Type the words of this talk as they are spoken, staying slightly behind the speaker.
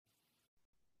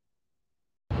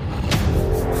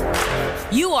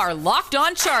You are Locked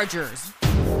On Chargers,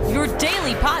 your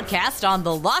daily podcast on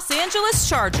the Los Angeles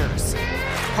Chargers,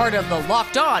 part of the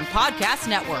Locked On Podcast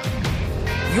Network,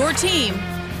 your team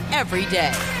every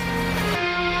day.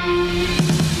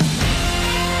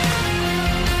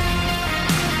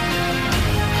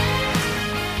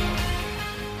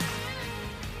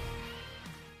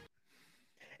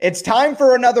 It's time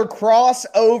for another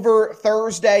crossover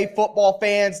Thursday, football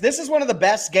fans. This is one of the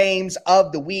best games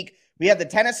of the week. We have the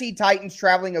Tennessee Titans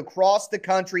traveling across the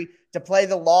country to play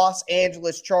the Los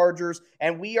Angeles Chargers,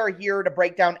 and we are here to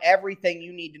break down everything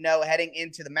you need to know heading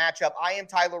into the matchup. I am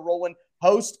Tyler Rowland,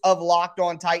 host of Locked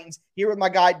On Titans, here with my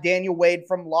guy Daniel Wade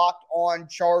from Locked On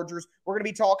Chargers. We're going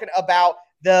to be talking about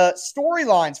the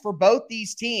storylines for both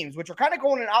these teams, which are kind of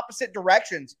going in opposite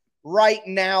directions right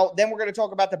now. Then we're going to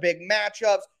talk about the big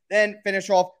matchups, then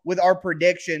finish off with our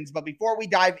predictions. But before we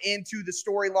dive into the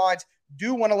storylines,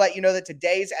 do want to let you know that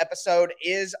today's episode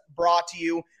is brought to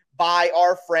you by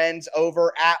our friends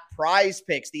over at Prize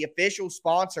Picks, the official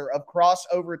sponsor of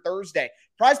Crossover Thursday.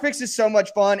 Prize Picks is so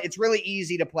much fun. It's really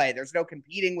easy to play. There's no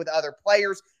competing with other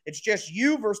players. It's just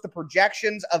you versus the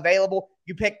projections available.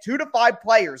 You pick 2 to 5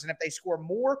 players, and if they score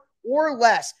more or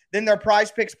less than their Prize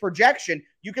Picks projection,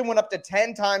 you can win up to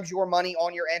 10 times your money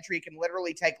on your entry. It can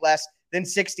literally take less than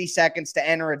 60 seconds to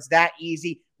enter. It's that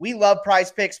easy. We love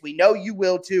Prize Picks. We know you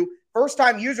will too.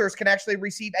 First-time users can actually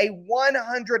receive a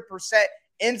 100%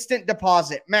 instant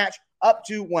deposit match up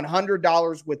to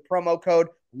 $100 with promo code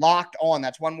Locked On.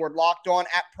 That's one word, Locked On,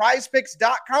 at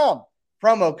prizepicks.com.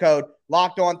 Promo code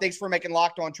Locked On. Thanks for making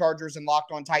Locked On Chargers and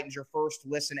Locked On Titans your first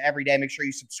listen every day. Make sure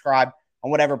you subscribe on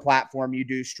whatever platform you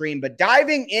do stream. But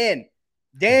diving in,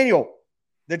 Daniel,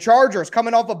 the Chargers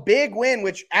coming off a big win,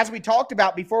 which, as we talked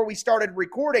about before we started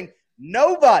recording,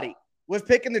 nobody was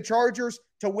picking the Chargers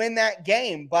to win that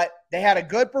game, but they had a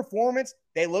good performance.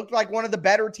 They looked like one of the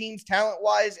better teams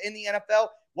talent-wise in the NFL.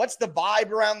 What's the vibe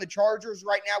around the Chargers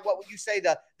right now? What would you say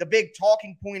the big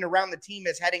talking point around the team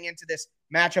is heading into this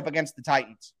matchup against the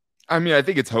Titans? I mean, I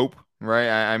think it's hope, right?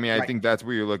 I Right. think that's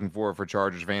what you're looking for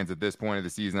Chargers fans at this point of the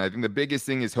season. I think the biggest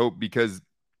thing is hope because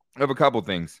of a couple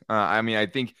things. I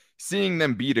think seeing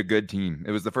them beat a good team.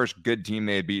 It was the first good team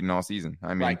they had beaten all season.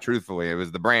 Right. Truthfully, it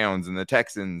was the Browns and the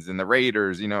Texans and the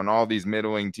Raiders, and all these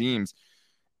middling teams.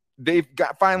 They've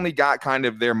finally got kind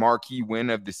of their marquee win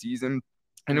of the season.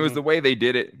 And it was the way they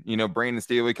did it. Brandon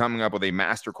Staley coming up with a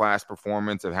masterclass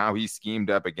performance of how he schemed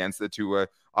up against the Tua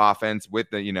offense with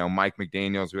the, Mike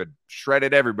McDaniels, who had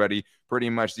shredded everybody pretty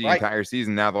much the entire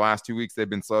season. Now, the last 2 weeks, they've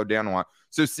been slowed down a lot.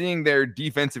 So seeing their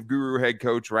defensive guru head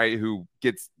coach, right, who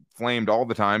gets flamed all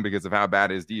the time because of how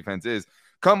bad his defense is,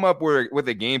 come up with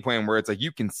a game plan where it's like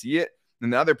you can see it.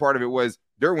 And the other part of it was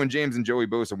Derwin James and Joey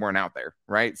Bosa weren't out there,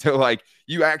 right? So,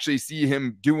 you actually see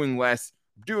him doing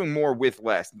more with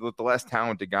less, with the less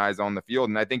talented guys on the field.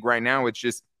 And I think right now it's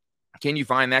just, can you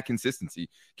find that consistency?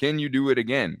 Can you do it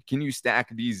again? Can you stack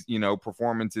these,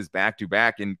 performances back to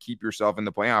back and keep yourself in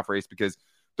the playoff race? Because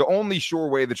the only sure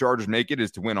way the Chargers make it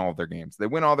is to win all of their games. They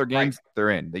win all their games,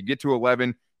 they're in. They get to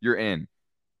 11, you're in.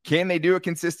 Can they do it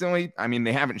consistently?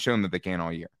 They haven't shown that they can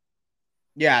all year.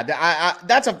 Yeah,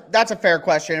 that's a fair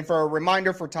question. And for a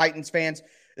reminder for Titans fans,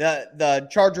 the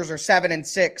Chargers are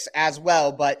 7-6 as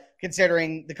well, but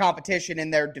considering the competition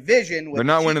in their division, they're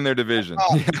not winning their division.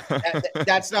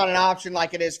 That's not an option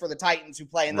like it is for the Titans, who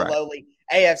play in the lowly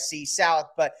AFC South.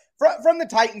 But from the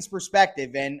Titans'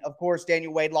 perspective, and of course,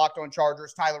 Daniel Wade, Locked On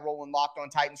Chargers, Tyler Rowland, Locked On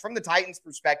Titans. From the Titans'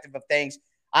 perspective of things,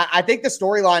 I think the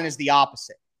storyline is the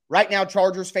opposite. Right now,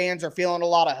 Chargers fans are feeling a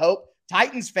lot of hope.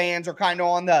 Titans fans are kind of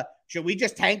on the, should we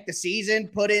just tank the season,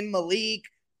 put in Malik,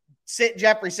 sit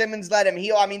Jeffrey Simmons, let him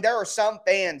heal? There are some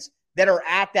fans that are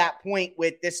at that point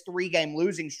with this 3-game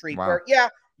losing streak where,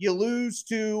 you lose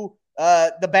to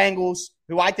the Bengals,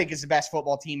 who I think is the best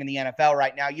football team in the NFL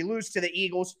right now. You lose to the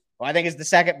Eagles, who I think is the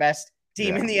second best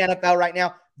team in the NFL right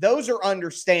now. Those are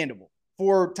understandable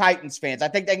for Titans fans. I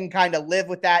think they can kind of live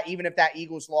with that, even if that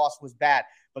Eagles loss was bad.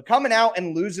 But coming out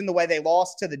and losing the way they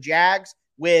lost to the Jags,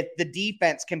 with the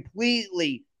defense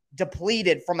completely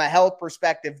depleted from a health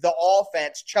perspective, the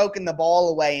offense choking the ball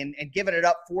away and giving it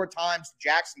up 4 times to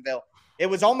Jacksonville. It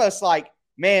was almost like,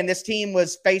 man, this team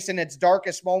was facing its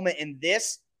darkest moment, and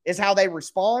this is how they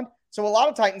respond. So a lot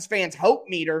of Titans fans' hope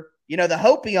meter, the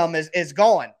hopium is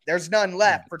gone. There's none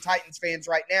left for Titans fans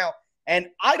right now. And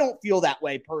I don't feel that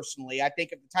way personally. I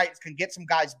think if the Titans can get some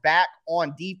guys back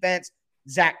on defense,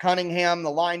 Zach Cunningham, the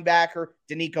linebacker,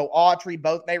 Danico Autry,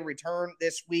 both may return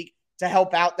this week to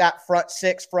help out that front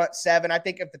 6, front 7. I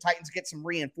think if the Titans get some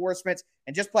reinforcements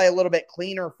and just play a little bit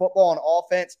cleaner football on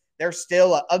offense, they're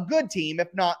still a good team,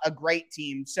 if not a great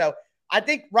team. So I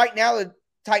think right now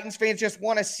Titans fans just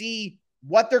want to see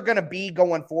what they're going to be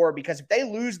going forward, because if they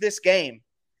lose this game,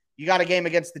 you got a game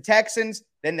against the Texans,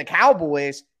 then the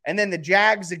Cowboys, and then the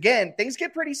Jags again. Things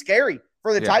get pretty scary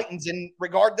for the Titans in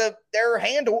regard to their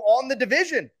handle on the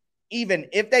division, even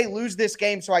if they lose this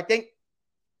game. So I think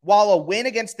while a win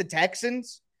against the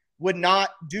Texans would not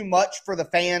do much for the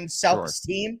fans'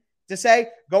 self-esteem, to say,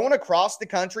 going across the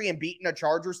country and beating a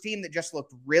Chargers team that just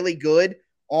looked really good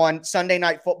on Sunday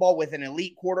Night Football with an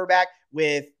elite quarterback,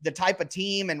 with the type of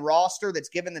team and roster that's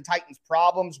given the Titans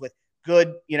problems with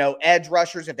good, edge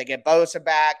rushers if they get Bosa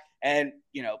back, and,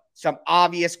 some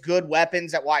obvious good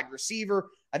weapons at wide receiver.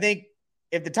 I think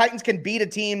if the Titans can beat a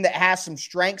team that has some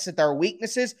strengths at their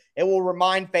weaknesses, it will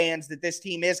remind fans that this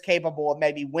team is capable of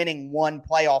maybe winning one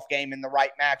playoff game in the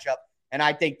right matchup. And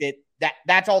I think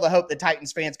that's all the hope the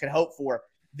Titans fans can hope for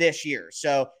this year.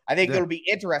 So I think it'll be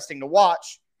interesting to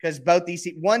watch, because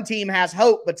one team has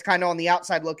hope, but it's kind of on the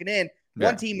outside looking in.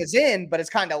 One team is in, but it's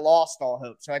kind of lost all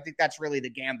hope. So I think that's really the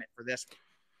gambit for this one.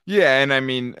 Yeah, and I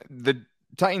mean, the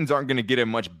Titans aren't going to get a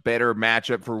much better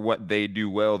matchup for what they do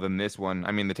well than this one.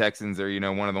 I mean, the Texans are,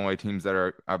 one of the only teams that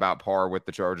are about par with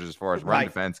the Chargers as far as run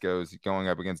defense goes, going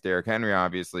up against Derrick Henry,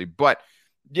 obviously. But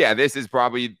yeah, this is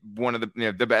probably one of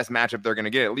the best matchup they're going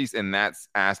to get, at least in that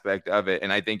aspect of it.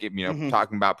 And I think,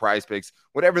 talking about prize picks,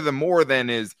 whatever the more than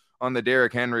is on the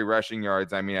Derrick Henry rushing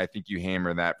yards, I mean, I think you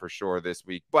hammer that for sure this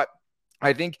week. But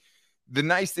I think the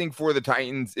nice thing for the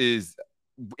Titans is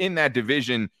in that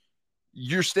division,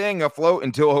 you're staying afloat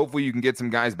until hopefully you can get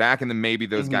some guys back, and then maybe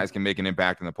those guys can make an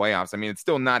impact in the playoffs. I mean, it's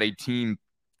still not a team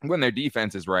when their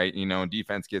defense is right, and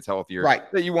defense gets healthier,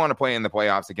 that you want to play in the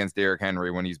playoffs against Derrick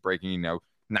Henry when he's breaking,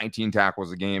 19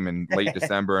 tackles a game in late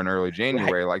December and early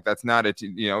January. Like, that's not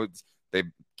they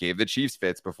gave the Chiefs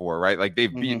fits before, right? Like,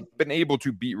 they've been able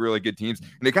to beat really good teams.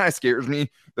 And it kind of scares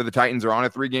me that the Titans are on a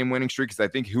 3-game winning streak, because I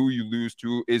think who you lose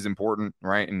to is important,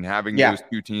 right? And having those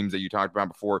two teams that you talked about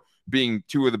before being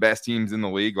two of the best teams in the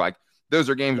league, like, those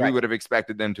are games we would have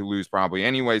expected them to lose probably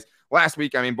anyways. Last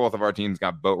week, I mean, both of our teams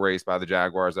got boat raced by the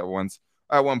Jaguars at one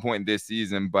point this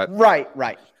season. But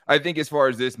I think as far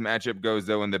as this matchup goes,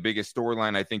 though, and the biggest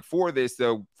storyline, I think, for this,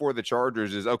 though, for the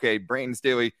Chargers is, okay, Brandon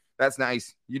Staley, that's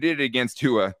nice. You did it against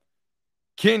Tua.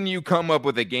 Can you come up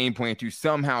with a game plan to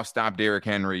somehow stop Derrick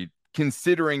Henry,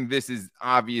 considering this is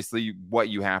obviously what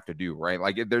you have to do, right?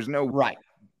 Like, there's no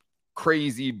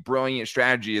crazy, brilliant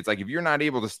strategy. It's like, if you're not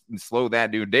able to slow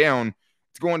that dude down,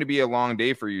 it's going to be a long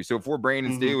day for you. So for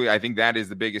Brandon Staley, I think that is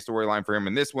the biggest storyline for him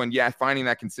in this one. Yeah, finding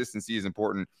that consistency is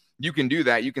important. You can do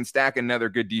that. You can stack another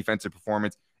good defensive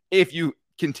performance if you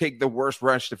can take the worst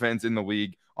rush defense in the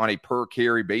league on a per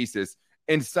carry basis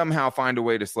and somehow find a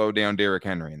way to slow down Derrick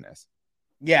Henry in this.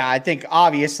 Yeah, I think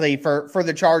obviously for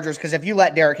the Chargers, because if you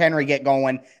let Derrick Henry get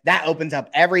going, that opens up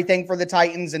everything for the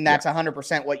Titans, and that's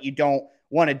 100% what you don't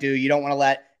want to do. You don't want to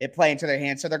let it play into their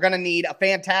hands. So they're going to need a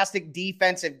fantastic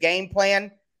defensive game plan.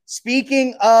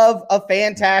 Speaking of a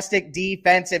fantastic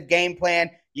defensive game plan,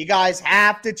 you guys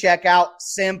have to check out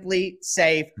Simply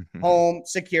Safe Home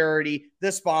Security,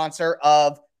 the sponsor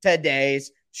of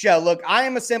today's show. Look, I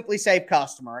am a Simply Safe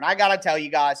customer, and I got to tell you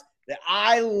guys that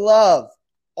I love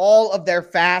all of their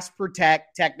Fast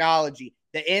Protect technology,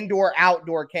 the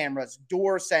indoor-outdoor cameras,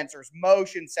 door sensors,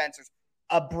 motion sensors,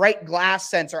 a break glass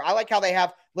sensor. I like how they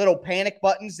have little panic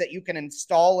buttons that you can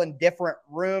install in different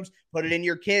rooms, put it in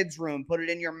your kids' room, put it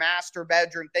in your master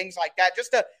bedroom, things like that,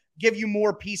 just to give you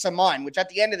more peace of mind, which at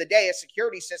the end of the day, a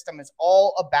security system is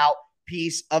all about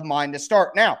peace of mind to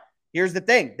start. Now, here's the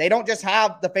thing. They don't just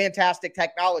have the fantastic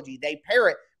technology. They pair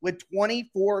it with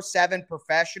 24/7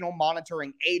 professional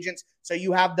monitoring agents, so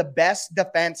you have the best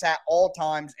defense at all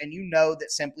times, and you know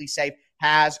that Simply Safe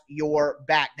has your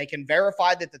back. They can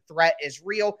verify that the threat is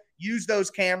real, use those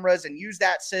cameras and use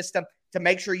that system to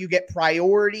make sure you get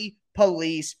priority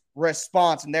police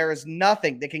response, and there is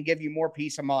nothing that can give you more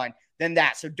peace of mind than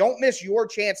that. So don't miss your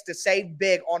chance to save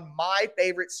big on my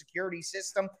favorite security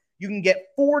system. You can get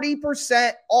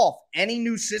 40% off any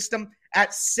new system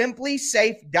at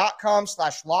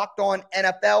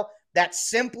simplysafe.com/lockedonnfl.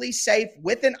 That's SimpliSafe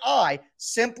with an I,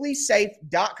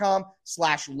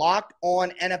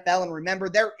 simplysafe.com/lockedonnfl. And remember,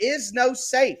 there is no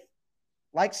safe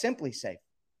like Simply Safe.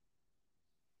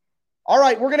 All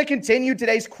right, we're going to continue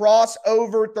today's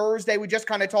crossover Thursday. We just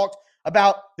kind of talked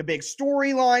about the big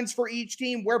storylines for each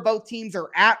team, where both teams are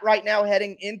at right now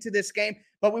heading into this game.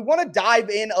 But we want to dive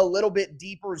in a little bit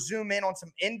deeper, zoom in on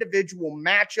some individual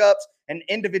matchups and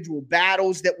individual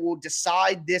battles that will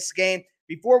decide this game.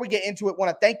 Before we get into it, I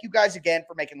want to thank you guys again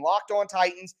for making Locked On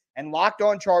Titans and Locked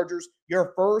On Chargers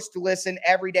your first listen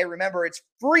every day. Remember, it's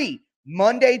free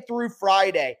Monday through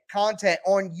Friday, content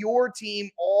on your team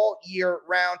all year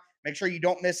round. Make sure you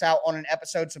don't miss out on an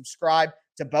episode. Subscribe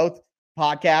to both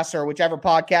podcasts or whichever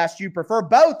podcast you prefer.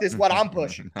 Both is what I'm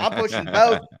pushing. I'm pushing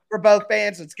both for both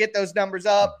fans. Let's get those numbers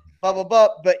up, blah, blah, blah.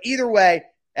 But either way,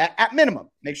 at minimum,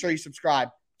 make sure you subscribe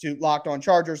to Locked On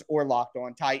Chargers or Locked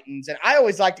On Titans. And I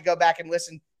always like to go back and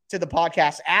listen to the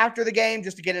podcast after the game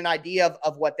just to get an idea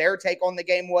of what their take on the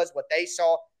game was, what they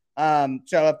saw.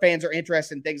 So if fans are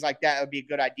interested in things like that, it would be a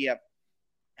good idea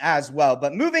as well.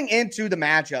 But moving into the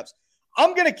matchups,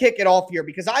 I'm going to kick it off here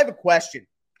because I have a question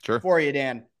for you,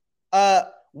 Dan.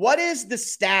 What is the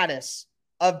status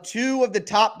of two of the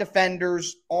top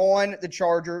defenders on the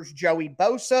Chargers, Joey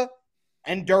Bosa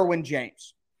and Derwin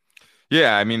James?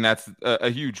 Yeah, I mean, that's a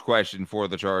huge question for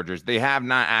the Chargers. They have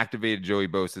not activated Joey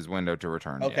Bosa's window to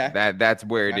return yet. That's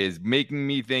where it is, making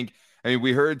me think. I mean,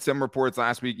 we heard some reports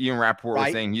last week. Ian Rappaport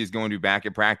was saying he is going to be back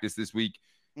at practice this week.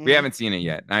 We haven't seen it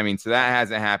yet. I mean, so that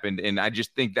hasn't happened. And I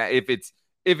just think that if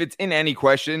it's in any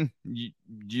question,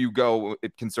 you go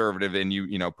conservative and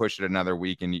you push it another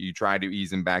week and you try to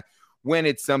ease him back when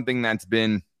it's something that's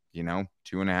been,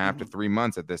 2.5 to 3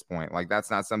 months at this point. Like,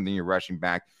 that's not something you're rushing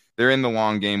back. They're in the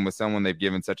long game with someone they've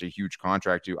given such a huge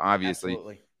contract to, obviously.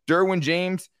 Absolutely. Derwin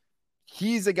James,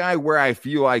 he's a guy where I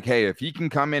feel like, hey, if he can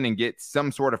come in and get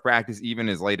some sort of practice even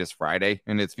as late as Friday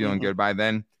and it's feeling good by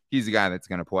then, he's a guy that's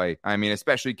going to play. I mean,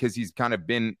 especially because he's kind of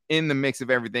been in the mix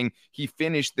of everything. He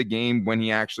finished the game when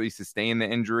he actually sustained the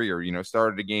injury or,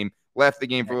 started the game, left the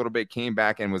game for a little bit, came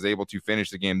back and was able to finish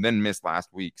the game, then missed last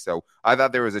week. So I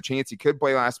thought there was a chance he could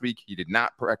play last week. He did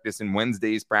not practice in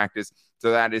Wednesday's practice.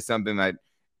 So that is something that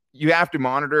you have to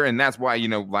monitor. And that's why,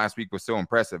 last week was so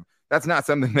impressive. That's not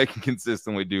something they can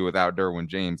consistently do without Derwin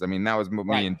James. I mean, that was what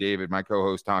me and David, my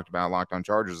co-host, talked about Locked On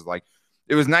Chargers. Is like,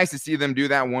 it was nice to see them do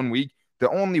that 1 week. The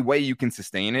only way you can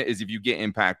sustain it is if you get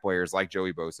impact players like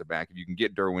Joey Bosa back, if you can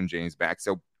get Derwin James back.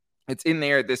 So it's in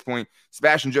there at this point.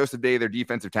 Sebastian Joseph Day, their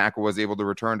defensive tackle, was able to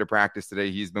return to practice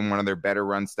today. He's been one of their better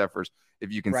run stuffers,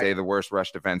 if you can say the worst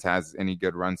rush defense has any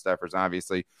good run stuffers,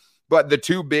 obviously. But the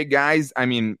two big guys, I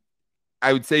mean,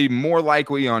 I would say more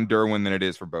likely on Derwin than it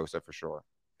is for Bosa for sure.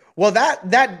 Well,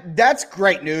 that's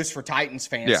great news for Titans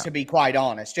fans, to be quite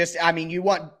honest. Just, I mean, you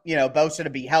want, Bosa to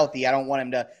be healthy. I don't want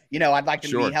him to, I'd like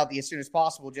him to be healthy as soon as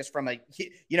possible, just from a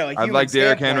I'd like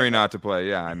Derrick Henry not to play.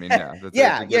 Yeah. I mean,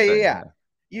 yeah. Yeah.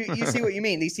 You see what you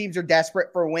mean? These teams are desperate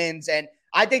for wins. And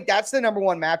I think that's the number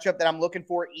one matchup that I'm looking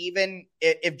for. Even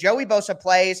if Joey Bosa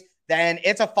plays, then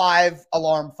it's a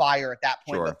 5-alarm fire at that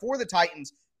point. But for the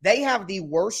Titans, they have the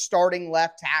worst starting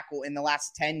left tackle in the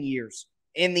last 10 years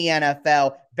in the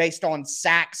NFL based on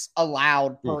sacks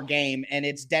allowed per game. And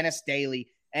it's Dennis Daly.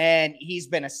 And he's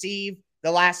been a sieve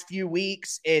the last few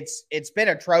weeks. It's been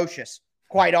atrocious,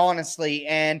 quite honestly.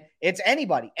 And it's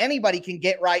anybody can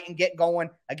get right and get going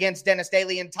against Dennis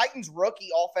Daly. And Titans rookie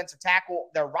offensive tackle,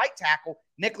 their right tackle,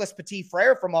 Nicholas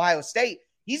Petit-Frere from Ohio State,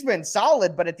 he's been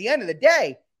solid, but at the end of the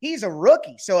day, he's a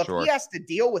rookie. So if he has to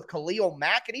deal with Khalil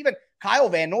Mack, and even Kyle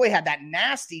Van Noy had that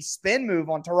nasty spin move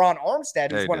on Teron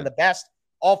Armstead, who's one of the best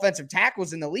offensive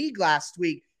tackles in the league last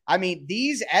week. I mean,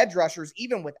 these edge rushers,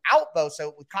 even without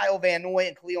Bosa, with Kyle Van Noy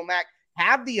and Khalil Mack,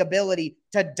 have the ability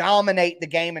to dominate the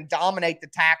game and dominate the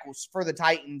tackles for the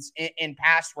Titans in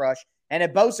pass rush. And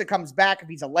if Bosa comes back, if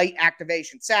he's a late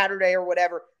activation Saturday or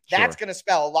whatever, that's going to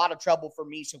spell a lot of trouble for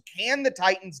me. So can the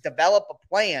Titans develop a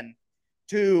plan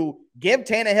to give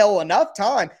Tannehill enough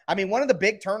time? I mean, one of the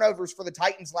big turnovers for the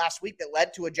Titans last week that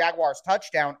led to a Jaguars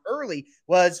touchdown early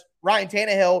was Ryan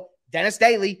Tannehill. Dennis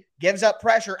Daly gives up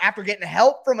pressure after getting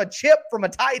help from a chip from a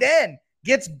tight end,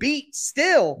 gets beat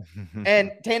still,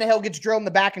 and Tannehill gets drilled in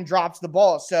the back and drops the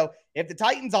ball. So if the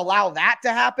Titans allow that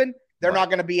to happen, they're not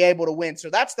going to be able to win. So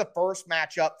that's the first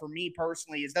matchup for me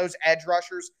personally, is those edge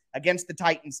rushers against the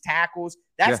Titans tackles.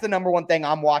 That's the number one thing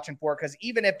I'm watching for, because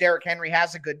even if Derrick Henry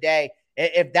has a good day,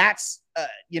 if that's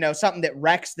something that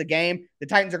wrecks the game, the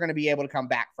Titans are going to be able to come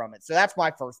back from it. So that's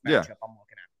my first matchup I'm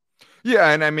looking at. Yeah,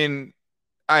 and I mean,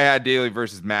 I had Daly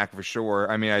versus Mack for sure.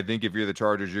 I mean, I think if you're the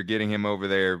Chargers, you're getting him over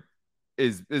there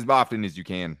as often as you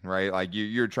can, right? Like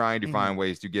you're trying to find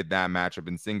ways to get that matchup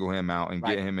and single him out and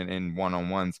get him in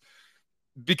one-on-ones.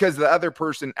 Because the other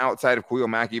person outside of Khalil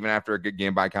Mack, even after a good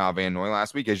game by Kyle Van Noy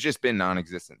last week, has just been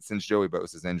non-existent since Joey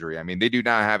Bosa's injury. I mean, they do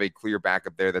not have a clear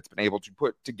backup there that's been able to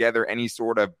put together any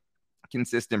sort of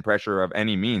consistent pressure of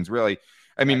any means, really.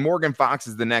 I mean, Morgan Fox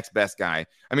is the next best guy.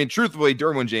 I mean, truthfully,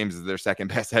 Derwin James is their second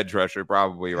best edge rusher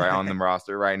probably on the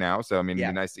roster right now. So, I mean, it'd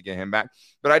be nice to get him back.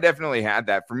 But I definitely had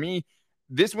that. For me,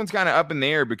 this one's kind of up in the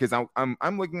air because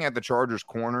I'm looking at the Chargers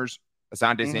corners.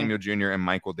 Asante Samuel Jr. and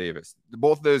Michael Davis.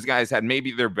 Both of those guys had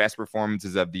maybe their best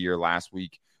performances of the year last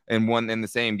week and won in the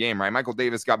same game, right? Michael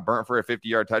Davis got burnt for a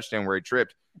 50-yard touchdown where he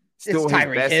tripped. Still his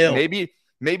best, Hill.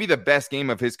 maybe the best game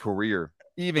of his career,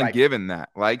 even given that.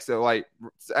 Like, so like,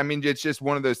 I mean, it's just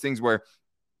one of those things where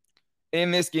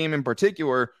in this game in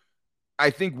particular, I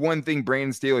think one thing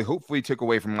Brandon Staley hopefully took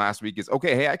away from last week is,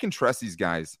 okay, hey, I can trust these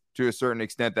guys to a certain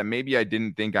extent that maybe I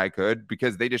didn't think I could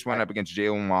because they just went up against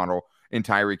Jalen Waddle and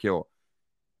Tyreek Hill.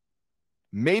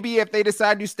 Maybe if they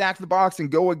decide to stack the box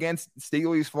and go against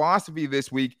Staley's philosophy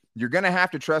this week, you're going to have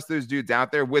to trust those dudes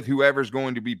out there with whoever's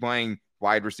going to be playing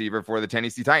wide receiver for the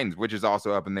Tennessee Titans, which is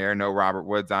also up in there. No Robert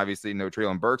Woods, obviously, no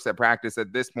Treylon Burks at practice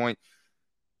at this point.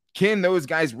 Can those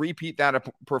guys repeat that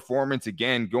performance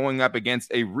again going up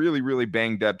against a really, really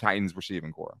banged up Titans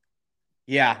receiving core?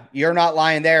 Yeah, you're not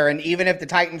lying there. And even if the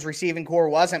Titans receiving core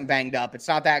wasn't banged up, it's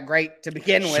not that great to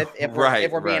begin with, if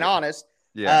we're being honest.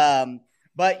 Yeah.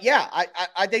 But yeah,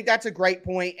 I think that's a great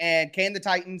point. And can the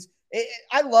Titans?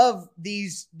 I love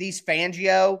these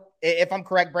Fangio. If I'm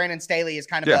correct, Brandon Staley is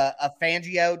kind of a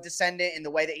Fangio descendant in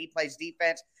the way that he plays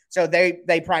defense. So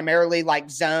they primarily like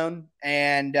zone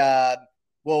and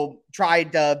will try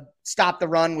to stop the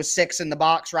run with 6 in the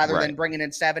box rather than bringing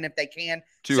in 7 if they can.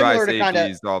 Two high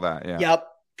safeties, all that. Yeah. Yep.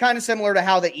 Kind of similar to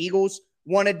how the Eagles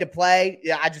wanted to play.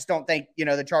 Yeah, I just don't think,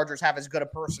 the Chargers have as good a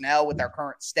personnel with their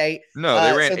current state. No,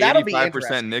 they ran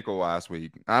 85% nickel last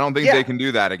week. I don't think they can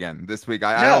do that again this week.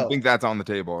 I don't think that's on the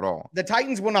table at all. The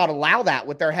Titans will not allow that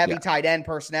with their heavy tight end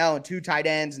personnel and 2 tight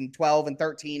ends and 12 and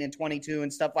 13 and 22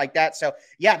 and stuff like that. So,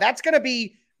 yeah, that's going to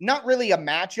be not really a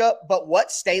matchup, but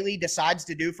what Staley decides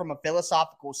to do from a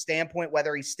philosophical standpoint,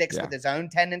 whether he sticks with his own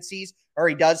tendencies or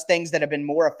he does things that have been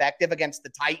more effective against the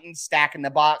Titans, stacking the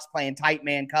box, playing tight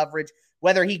man coverage,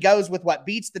 whether he goes with what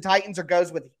beats the Titans or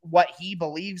goes with what he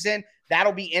believes in,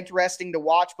 that'll be interesting to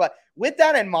watch. But with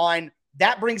that in mind,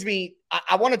 that brings me,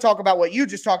 I want to talk about what you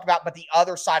just talked about, but the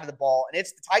other side of the ball, and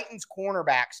it's the Titans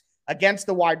cornerbacks against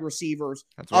the wide receivers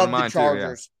of the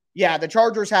Chargers. Yeah, the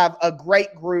Chargers have a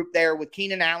great group there with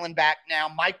Keenan Allen back now,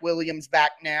 Mike Williams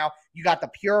back now. You got the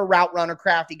pure route runner,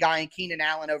 crafty guy in Keenan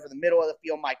Allen over the middle of the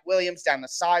field, Mike Williams down the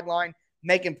sideline,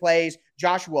 making plays.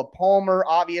 Joshua Palmer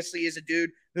obviously is a dude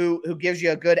who gives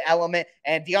you a good element.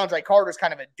 And DeAndre Carter's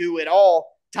kind of a do-it-all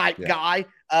type guy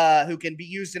who can be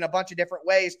used in a bunch of different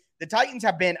ways. The Titans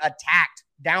have been attacked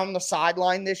down the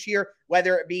sideline this year,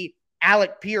 whether it be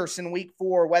Alec Pierce in week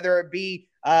 4, whether it be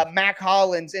Mac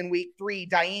Hollins in week 3,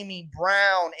 Daimi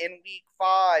Brown in week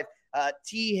 5,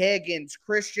 T. Higgins,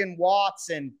 Christian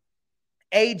Watson,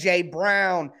 A.J.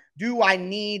 Brown. Do I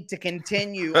need to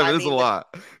continue? That is a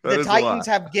lot. The Titans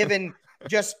have given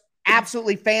just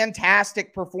absolutely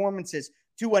fantastic performances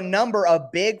to a number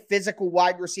of big physical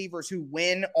wide receivers who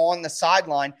win on the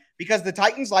sideline because the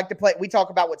Titans like to play. We talk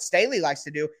about what Staley likes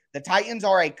to do. The Titans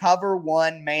are a cover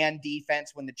one man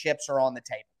defense when the chips are on the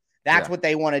table. That's what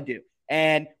they want to do.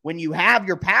 And when you have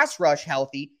your pass rush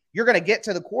healthy, you're going to get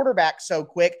to the quarterback so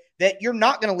quick that you're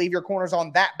not going to leave your corners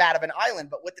on that bad of an island.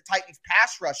 But with the Titans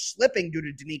pass rush slipping due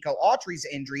to Danico Autry's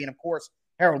injury, and of course,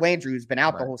 Harold Landry, who's been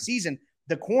out the whole season,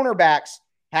 the cornerbacks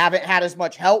haven't had as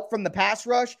much help from the pass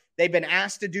rush. They've been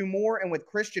asked to do more. And with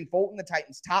Christian Fulton, the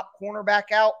Titans' top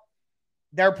cornerback out,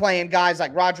 they're playing guys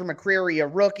like Roger McCreary, a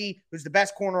rookie, who's the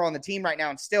best corner on the team right now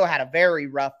and still had a very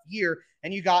rough year.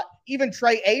 And you got even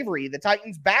Trey Avery, the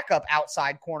Titans' backup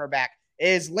outside cornerback,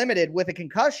 is limited with a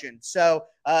concussion. So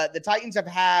the Titans have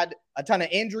had a ton of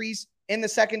injuries in the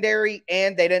secondary,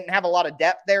 and they didn't have a lot of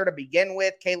depth there to begin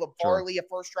with. Caleb Farley, a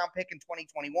first-round pick in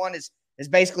 2021, is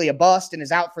basically a bust and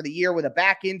is out for the year with a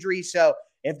back injury. So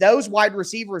if those wide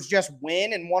receivers just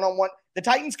win in one-on-one, the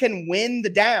Titans can win the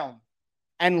down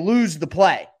and lose the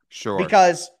play. Sure.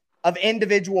 Because of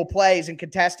individual plays and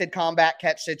contested combat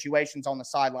catch situations on the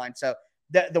sideline. So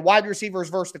the wide receivers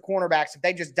versus the cornerbacks, if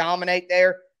they just dominate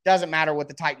there, doesn't matter what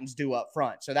the Titans do up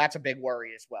front. So that's a big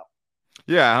worry as well.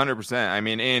 Yeah, 100%. I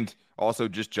mean, and also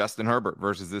just Justin Herbert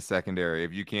versus this secondary.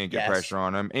 If you can't get pressure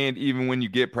on him, and even when you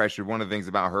get pressured, one of the things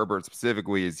about Herbert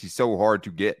specifically is he's so hard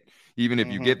to get, even if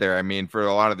you get there. I mean, for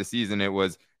a lot of the season, it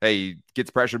was, hey, he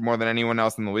gets pressured more than anyone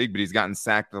else in the league, but he's gotten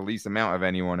sacked the least amount of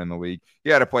anyone in the league. He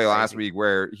had a play last week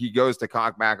where he goes to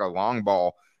cock back a long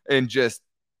ball and just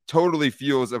totally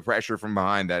feels the pressure from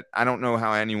behind that I don't know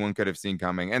how anyone could have seen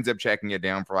coming. Ends up checking it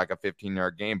down for like a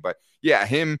 15-yard game. But yeah,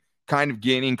 him kind of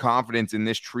gaining confidence in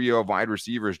this trio of wide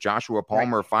receivers, Joshua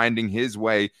Palmer finding his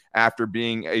way after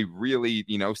being a really,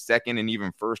 second and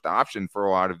even first option for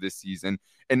a lot of this season.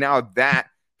 And now that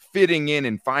fitting in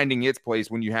and finding its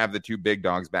place when you have the two big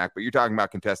dogs back. But you're talking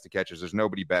about contested catches. There's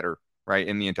nobody better right,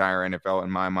 in the entire NFL,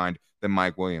 in my mind, than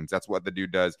Mike Williams. That's what the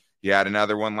dude does. He had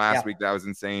another one last week that was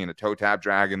insane, a toe tap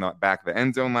drag in the back of the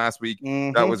end zone last week.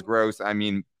 That was gross. I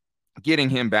mean, getting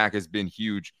him back has been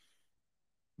huge.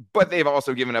 But they've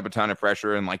also given up a ton of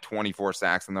pressure and like 24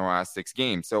 sacks in the last 6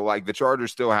 games. So, like, the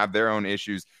Chargers still have their own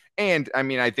issues. And, I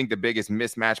mean, I think the biggest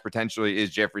mismatch potentially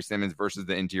is Jeffrey Simmons versus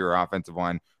the interior offensive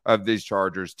line of this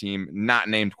Chargers team, not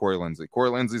named Corey Linsley. Corey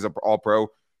Linsley's an all-pro.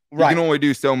 He can only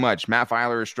do so much. Matt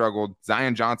Filer has struggled.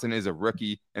 Zion Johnson is a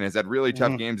rookie and has had really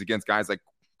tough games against guys like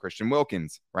Christian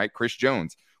Wilkins, right? Chris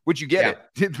Jones, which you get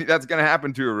it. That's going to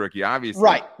happen to a rookie, obviously.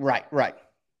 Right.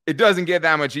 It doesn't get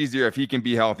that much easier if he can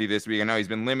be healthy this week. I know he's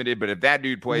been limited, but if that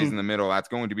dude plays in the middle, that's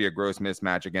going to be a gross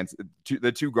mismatch against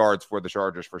the 2 guards for the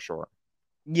Chargers for sure.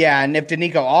 Yeah, and if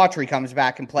Danico Autry comes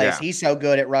back and plays, he's so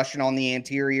good at rushing on the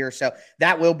interior. So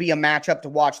that will be a matchup to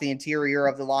watch, the interior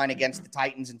of the line against the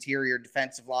Titans' interior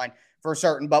defensive line for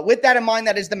certain. But with that in mind,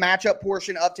 that is the matchup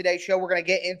portion of today's show. We're going to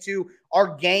get into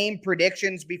our game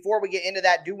predictions. Before we get into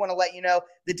that, do want to let you know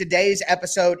that today's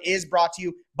episode is brought to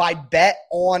you by Bet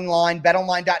Online.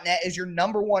 BetOnline.net is your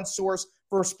number one source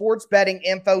for sports betting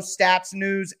info, stats,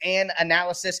 news, and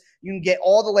analysis. You can get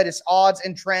all the latest odds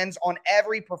and trends on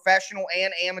every professional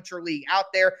and amateur league out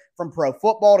there, from pro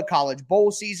football to college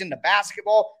bowl season to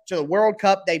basketball to the World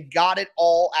Cup. They've got it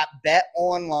all at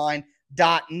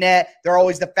betonline.net. They're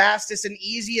always the fastest and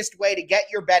easiest way to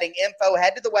get your betting info.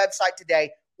 Head to the website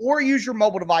today or use your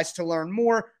mobile device to learn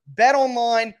more. Bet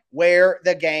Online, where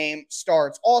the game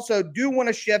starts. Also, do want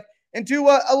to shift into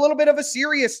a little bit of a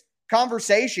serious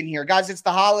conversation here, guys. It's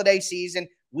the holiday season.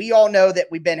 We all know that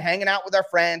we've been hanging out with our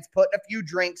friends, putting a few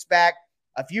drinks back.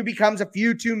 A few becomes a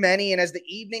few too many, and as the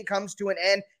evening comes to an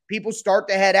end, people start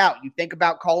to head out. You think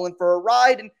about calling for a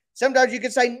ride, and sometimes you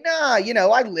can say, nah,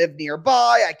 I live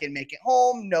nearby. I can make it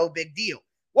home. No big deal.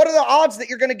 What are the odds that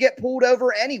you're going to get pulled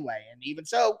over anyway? And even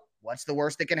so, what's the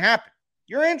worst that can happen?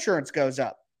 Your insurance goes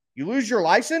up. You lose your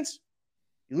license.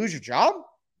 You lose your job.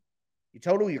 You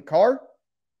total your car.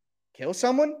 Kill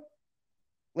someone.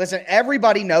 Listen,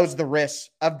 everybody knows the risks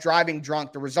of driving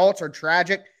drunk. The results are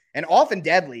tragic and often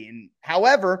deadly. And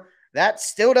however, that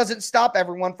still doesn't stop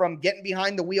everyone from getting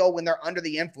behind the wheel when they're under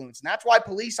the influence. And that's why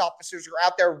police officers are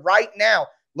out there right now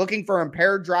looking for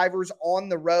impaired drivers on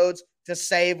the roads to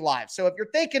save lives. So if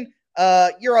you're thinking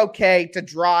you're okay to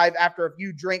drive after a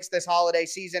few drinks this holiday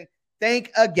season, think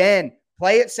again.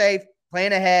 Play it safe,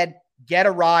 plan ahead, get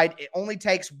a ride. It only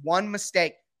takes one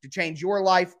mistake to change your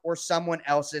life or someone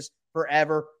else's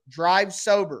forever. Drive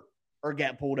sober or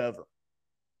get pulled over.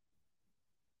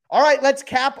 All right, let's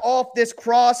cap off this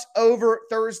crossover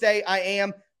Thursday. I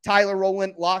am Tyler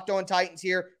Rowland, Locked On Titans,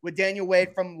 here with Daniel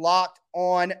Wade from Locked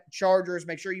On Chargers.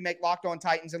 Make sure you make Locked On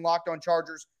Titans and Locked On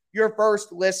Chargers your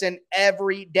first listen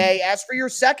every day. As for your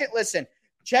second listen,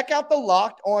 check out the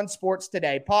Locked On Sports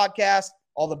Today podcast.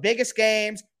 All the biggest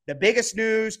games, the biggest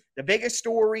news, the biggest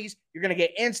stories. You're going to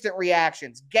get instant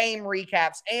reactions, game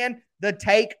recaps, and the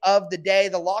take of the day.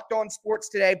 The Locked On Sports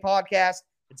Today podcast.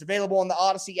 It's available on the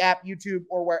Odyssey app, YouTube,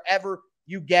 or wherever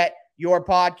you get your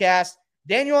podcast.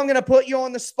 Daniel, I'm going to put you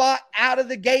on the spot out of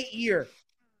the gate here.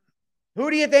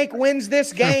 Who do you think wins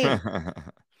this game?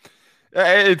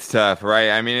 It's tough, right?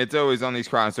 I mean, it's always on these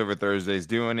crossover Thursdays,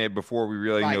 doing it before we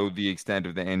really know the extent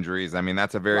of the injuries. I mean,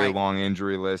 that's a very long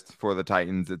injury list for the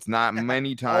Titans. It's not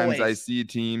many times I see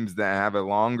teams that have a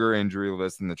longer injury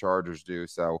list than the Chargers do.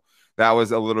 So that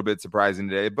was a little bit surprising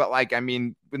today. But, like, I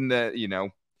mean, when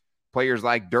the, players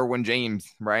like Derwin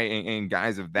James, right, and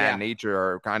guys of that nature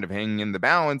are kind of hanging in the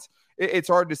balance, it's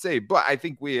hard to say. But I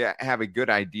think we have a good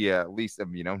idea, at least of,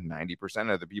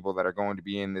 90% of the people that are going to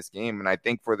be in this game. And I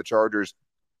think for the Chargers,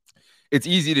 it's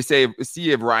easy to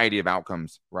see a variety of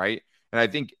outcomes, right? And I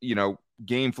think,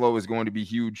 game flow is going to be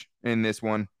huge in this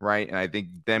one, right? And I think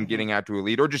them getting out to a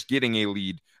lead, or just getting a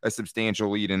lead, a substantial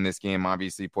lead in this game,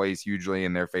 obviously plays hugely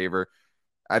in their favor.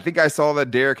 I think I saw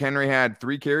that Derrick Henry had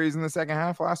 3 carries in the second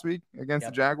half last week against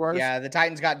the Jaguars. Yeah, the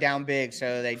Titans got down big,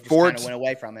 so they just kind of went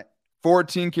away from it.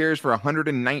 14 carries for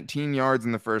 119 yards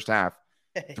in the first half.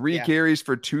 3 carries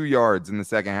for 2 yards in the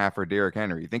second half for Derrick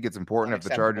Henry. You think it's important if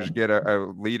the Chargers get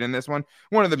a lead in this one?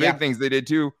 One of the big things they did,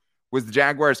 too, was the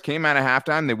Jaguars came out of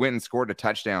halftime. They went and scored a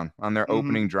touchdown on their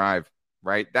opening drive,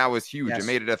 right? That was huge. It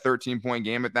made it a 13-point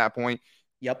game at that point.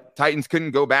 Titans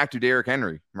couldn't go back to Derrick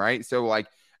Henry, right? So, like,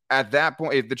 at that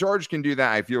point, if the Chargers can do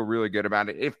that, I feel really good about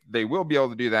it. If they will be able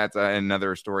to do that, it's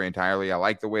another story entirely. I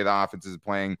like the way the offense is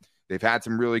playing. They've had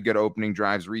some really good opening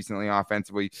drives recently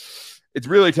offensively. It's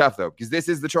really tough, though, because this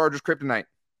is the Chargers' kryptonite.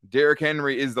 Derrick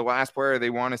Henry is the last player they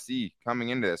want to see coming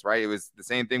into this, right? It was the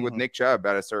same thing with Nick Chubb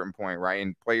at a certain point, right?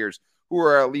 And players who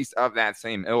are at least of that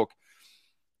same ilk.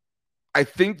 I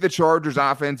think the Chargers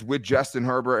offense with Justin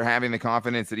Herbert having the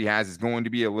confidence that he has is going to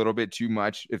be a little bit too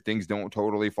much if things don't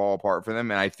totally fall apart for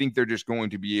them. And I think they're just going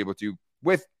to be able to,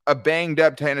 with a banged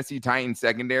up Tennessee Titans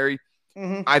secondary,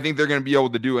 I think they're going to be able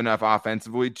to do enough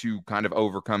offensively to kind of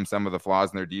overcome some of the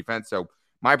flaws in their defense. So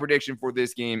my prediction for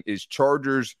this game is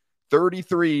Chargers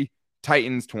 33,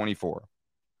 Titans 24.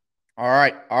 All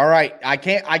right. I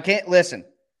can't listen.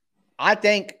 I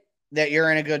think that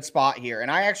you're in a good spot here. And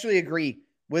I actually agree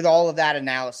with all of that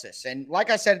analysis. And like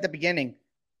I said at the beginning,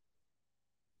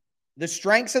 the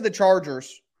strengths of the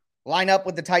Chargers line up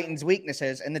with the Titans'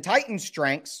 weaknesses, and the Titans'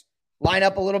 strengths line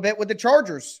up a little bit with the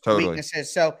Chargers'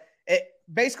 weaknesses. So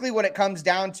basically what it comes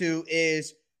down to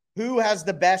is who has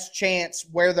the best chance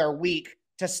where they're weak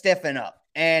to stiffen up.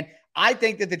 And I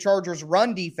think that the Chargers'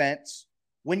 run defense,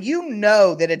 when you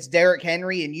know that it's Derrick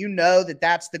Henry and you know that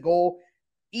that's the goal,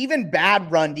 even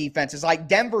bad run defenses, like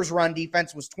Denver's run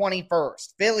defense was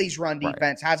 21st. Philly's run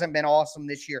defense hasn't been awesome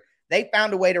this year. They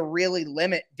found a way to really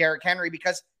limit Derrick Henry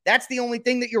because that's the only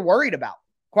thing that you're worried about,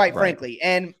 quite frankly.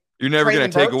 And you're never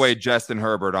going to take away Justin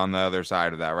Herbert on the other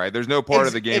side of that, right? There's no part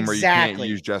of the game where you can't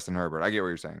use Justin Herbert. I get what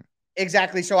you're saying.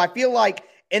 Exactly. So I feel like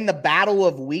in the battle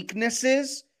of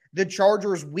weaknesses, the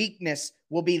Chargers' weakness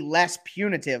will be less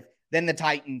punitive than the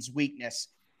Titans' weakness.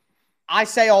 I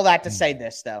say all that to say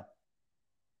this, though.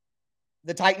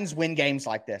 The Titans win games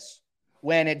like this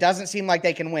when it doesn't seem like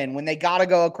they can win, when they got to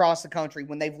go across the country,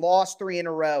 when they've lost 3 in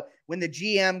a row, when the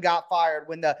GM got fired,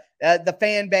 when the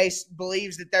fan base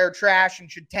believes that they're trash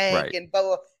and should tank and blah,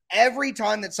 blah. Every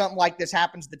time that something like this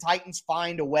happens, the Titans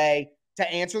find a way to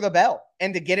answer the bell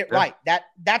and to get it right.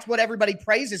 That's what everybody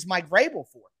praises Mike Vrabel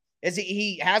for, is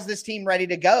he has this team ready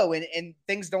to go and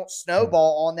things don't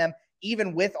snowball on them,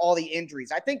 even with all the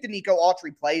injuries. I think Danico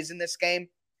Autry plays in this game.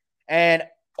 And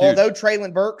although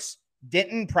Treylon Burks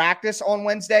didn't practice on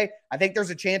Wednesday, I think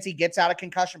there's a chance he gets out of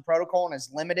concussion protocol and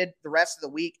is limited the rest of the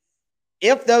week.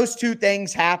 If those two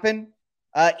things happen,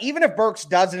 even if Burks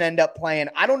doesn't end up playing,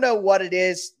 I don't know what it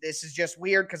is. This is just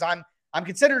weird because I'm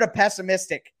considered a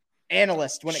pessimistic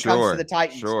analyst when it comes to the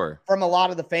Titans from a lot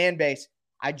of the fan base.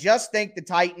 I just think the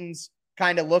Titans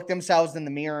kind of look themselves in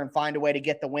the mirror and find a way to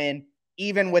get the win,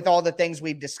 even with all the things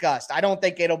we've discussed. I don't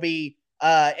think it'll be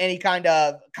any kind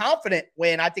of confident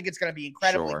win. I think it's going to be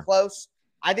incredibly close.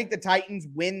 I think the Titans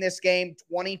win this game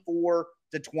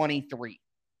 24-23.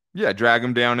 Yeah, drag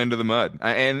them down into the mud.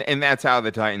 And that's how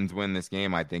the Titans win this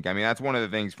game, I think. I mean, that's one of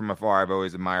the things from afar I've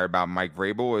always admired about Mike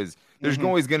Vrabel is there's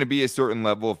always going to be a certain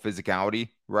level of physicality,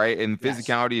 right? And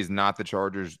physicality is not the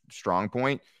Chargers' strong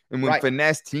point. And when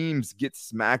finesse teams get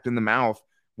smacked in the mouth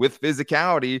with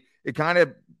physicality, it kind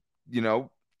of,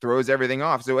 throws everything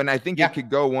off. So, and I think it could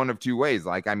go one of two ways.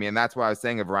 Like, I mean, that's why I was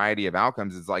saying a variety of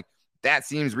outcomes is like, that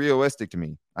seems realistic to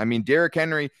me. I mean, Derrick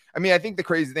Henry, I think the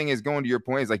crazy thing is going to your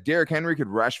point is like Derrick Henry could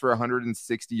rush for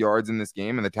 160 yards in this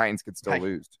game and the Titans could still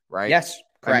lose, right? Yes.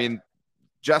 Correct. I mean,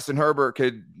 Justin Herbert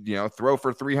could, throw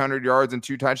for 300 yards and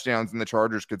 2 touchdowns and the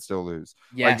Chargers could still lose.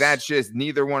 Yes. Like that's just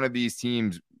neither one of these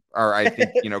teams are, I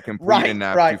think, complete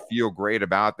enough to feel great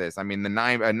about this. I mean, a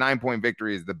 9-point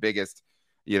victory is the biggest,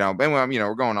 and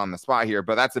we're going on the spot here,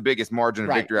 but that's the biggest margin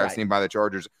of victory I've seen by the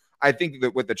Chargers. I think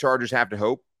that what the Chargers have to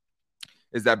hope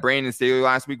is that Brandon Staley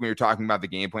last week, when you're talking about the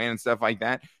game plan and stuff like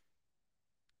that,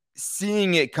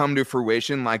 seeing it come to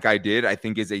fruition like I did, I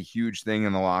think is a huge thing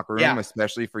in the locker room,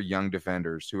 especially for young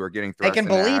defenders who are getting thrust. They can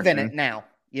believe in it now,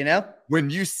 When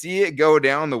you see it go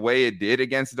down the way it did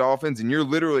against the Dolphins, and you're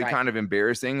literally kind of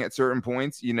embarrassing at certain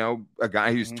points, a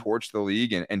guy who's torched the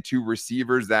league and 2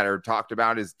 receivers that are talked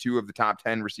about as 2 of the top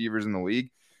 10 receivers in the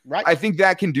league. Right. I think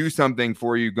that can do something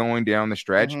for you going down the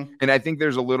stretch. And I think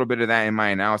there's a little bit of that in my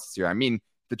analysis here. I mean,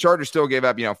 the Chargers still gave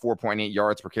up, 4.8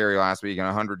 yards per carry last week and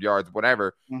 100 yards,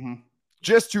 whatever.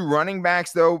 Just 2 running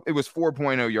backs, though, it was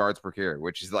 4.0 yards per carry,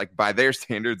 which is like by their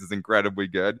standards is incredibly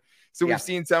good. So we've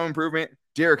seen some improvement.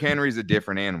 Derrick Henry's a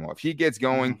different animal. If he gets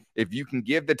going, if you can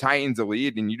give the Titans a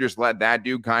lead and you just let that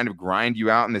dude kind of grind you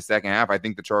out in the second half, I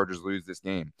think the Chargers lose this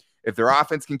game. If their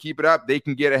offense can keep it up, they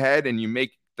can get ahead and you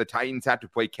make the Titans have to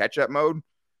play catch-up mode.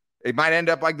 It might end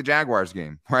up like the Jaguars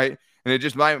game, right? And it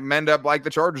just might end up like the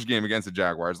Chargers game against the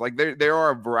Jaguars. Like there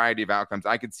are a variety of outcomes.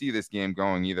 I could see this game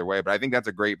going either way, but I think that's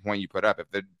a great point you put up. If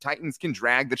the Titans can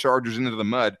drag the Chargers into the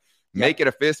mud, make it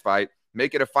a fist fight,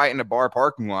 make it a fight in a bar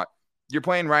parking lot, you're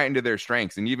playing right into their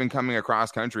strengths. And even coming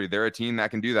across country, they're a team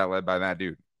that can do that led by that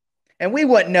dude. And we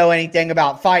wouldn't know anything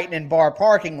about fighting in bar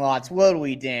parking lots, would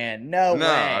we, Dan? No way.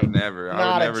 I've never. Not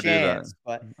I would never a chance. do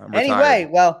that. But anyway,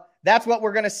 well, that's what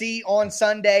we're going to see on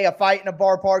Sunday, a fight in a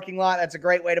bar parking lot. That's a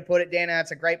great way to put it, Dan.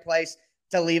 That's a great place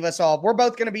to leave us off. We're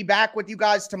both going to be back with you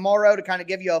guys tomorrow to kind of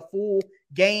give you a full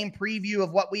game preview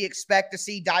of what we expect to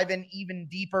see, dive in even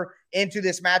deeper into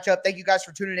this matchup. Thank you guys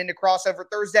for tuning in to Crossover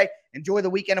Thursday. Enjoy the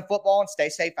weekend of football and stay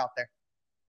safe out there.